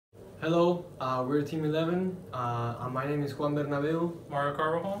Hello, we're Team 11. My name is Juan Bernabeu,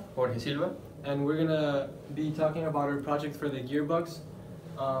 Carvajal, Jorge, Silva. and we're gonna be talking about our project for the gearbox.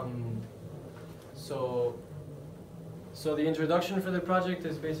 So the introduction for the project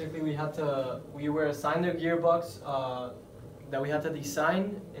is basically we were assigned a gearbox that we had to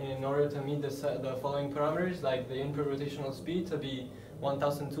design in order to meet the following parameters, like the input rotational speed to be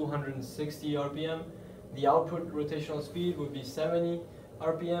 1,260 RPM, the output rotational speed would be 70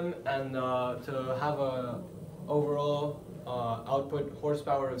 RPM, and to have a overall output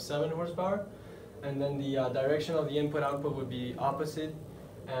horsepower of 7 horsepower, and then the direction of the input-output would be opposite,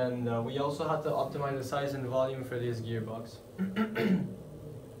 and we also had to optimize the size and volume for this gearbox.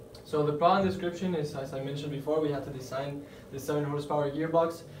 So the problem description is, as I mentioned before, we had to design the 7 horsepower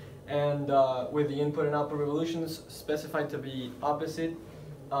gearbox, and with the input and output revolutions specified to be opposite.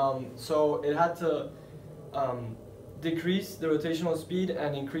 So it had to decrease the rotational speed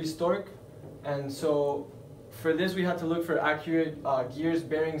and increase torque, and so for this we had to look for accurate gears,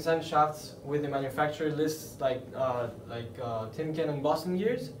 bearings, and shafts with the manufacturer lists like Timken and Boston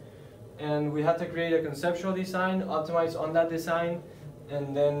gears, and we had to create a conceptual design, optimize on that design,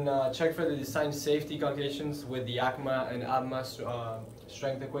 and then check for the design safety calculations with the ACMA and ABMA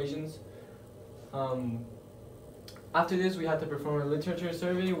strength equations. After this, we had to perform a literature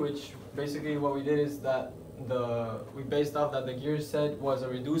survey, which basically what we did is that we based off that the gear set was a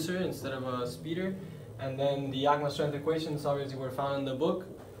reducer instead of a speeder, and then the ACMA strength equations obviously were found in the book,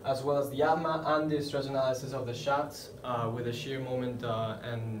 as well as the ABMA and the stress analysis of the shafts with the shear moment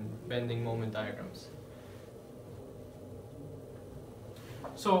and bending moment diagrams.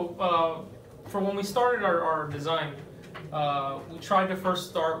 So for when we started our design, we tried to first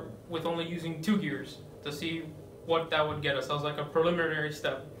start with only using 2 gears to see what that would get us. That was like a preliminary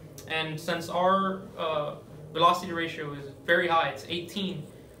step. And since our velocity ratio is very high, it's 18,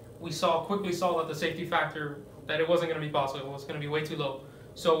 we quickly saw that the safety factor, that it wasn't going to be possible, it was going to be way too low.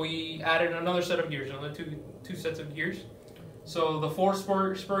 So we added another set of gears, another two sets of gears. So the 4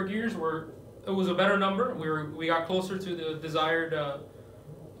 spur gears it was a better number. We got closer to the desired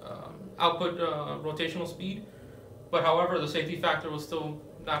output rotational speed, but however the safety factor was still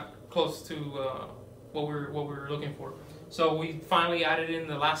not close to what we were looking for. So we finally added in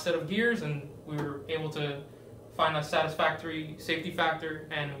the last set of gears, and we were able to find a satisfactory safety factor,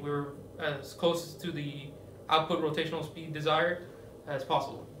 and we were as close to the output rotational speed desired as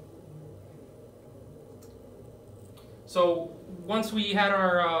possible. So once we had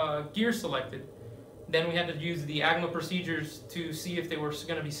our gears selected, then we had to use the ACMA procedures to see if they were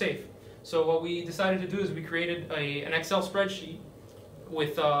going to be safe. So what we decided to do is we created an Excel spreadsheet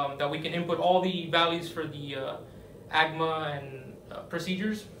with that we can input all the values for the ACMA and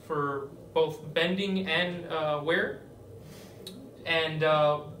procedures for both bending and wear, and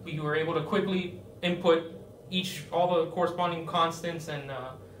we were able to quickly input all the corresponding constants and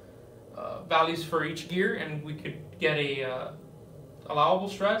values for each gear, and we could get a allowable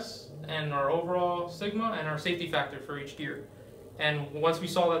stress and our overall sigma and our safety factor for each gear. And once we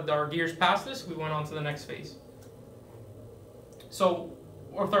saw that our gears passed this, we went on to the next phase. So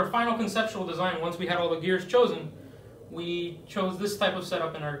with our final conceptual design, once we had all the gears chosen, we chose this type of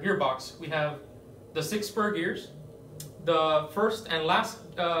setup in our gearbox. We have the 6 spur gears. The first and last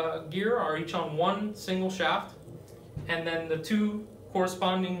gear are each on 1 single shaft, and then the 2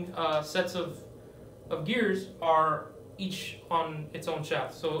 corresponding sets of gears are each on its own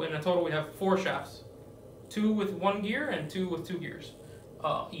shaft. So in a total we have 4 shafts, 2 with 1 gear and 2 with 2 gears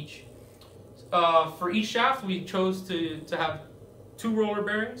each. For each shaft we chose to have 2 roller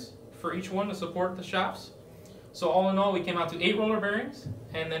bearings for each one to support the shafts. So all in all we came out to 8 roller bearings,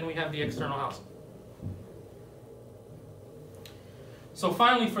 and then we have the external housing. So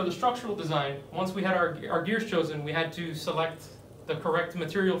finally, for the structural design, once we had our gears chosen, we had to select the correct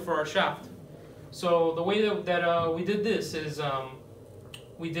material for our shaft. So the way that we did this is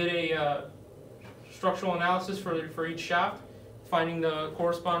we did a structural analysis for each shaft, finding the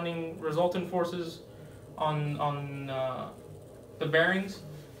corresponding resultant forces on the bearings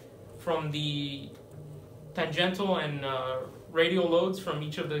from the tangential and radial loads from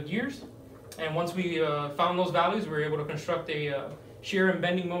each of the gears. And once we found those values, we were able to construct a shear and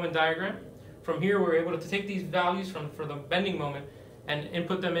bending moment diagram. From here, we were able to take these values for the bending moment and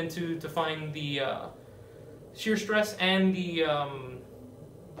input them to find the shear stress and the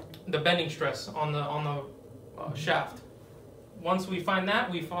bending stress on the shaft. Once we find that,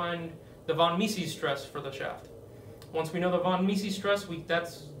 we find the von Mises stress for the shaft. Once we know the von Mises stress,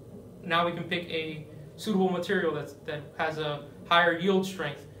 now we can pick a suitable material that has a higher yield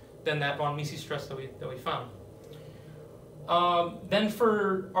strength than that von Mises stress that we found. Then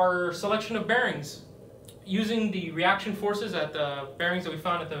for our selection of bearings, using the reaction forces at the bearings that we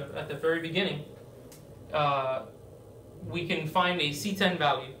found at the very beginning, we can find a C10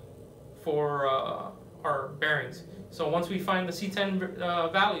 value for our bearings. So once we find the C10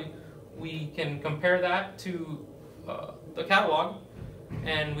 value, we can compare that to the catalog,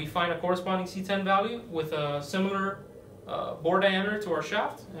 and we find a corresponding C10 value with a similar bore diameter to our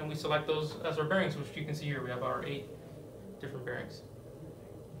shaft, and we select those as our bearings, which you can see here. We have our 8 different bearings.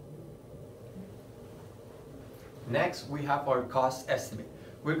 Next, we have our cost estimate.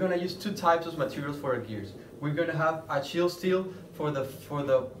 We're going to use 2 types of materials for our gears. We're going to have a chill steel for the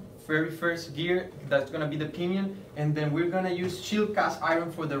very first gear, that's going to be the pinion, and then we're going to use chill cast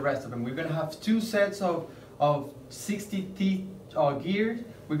iron for the rest of them. We're going to have 2 sets of 60 teeth gears.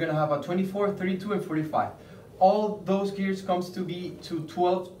 We're going to have a 24, 32, and 45. All those gears comes to be to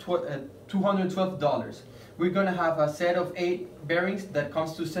 $212. We're going to have a set of 8 bearings that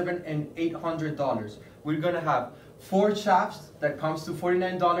comes to $700 and $800. We're going to have 4 shafts that comes to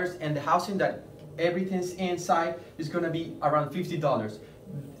 $49, and the housing that everything's inside is going to be around $50.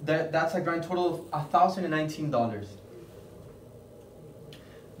 That's a grand total of $1,019.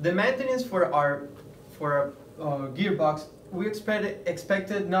 The maintenance for our gearbox, we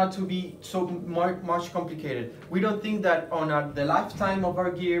expected not to be so much complicated. We don't think that on the lifetime of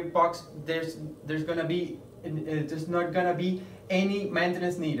our gearbox there's not gonna be any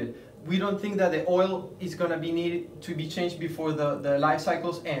maintenance needed. We don't think that the oil is gonna be needed to be changed before the life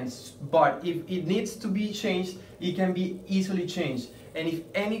cycle ends. But if it needs to be changed, it can be easily changed. And if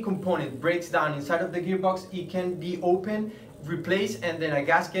any component breaks down inside of the gearbox, it can be opened, replaced, and then a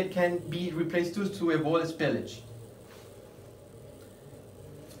gasket can be replaced to avoid spillage.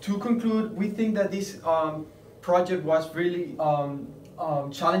 To conclude, we think that this project was really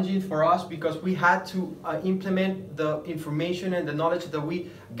challenging for us because we had to implement the information and the knowledge that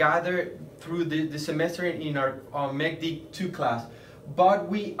we gathered through the semester in our MECD 2 class. But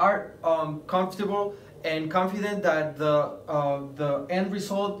we are comfortable and confident that the end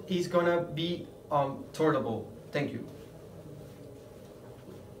result is gonna be tolerable. Thank you.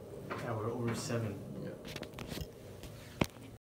 Yeah, we're over 7.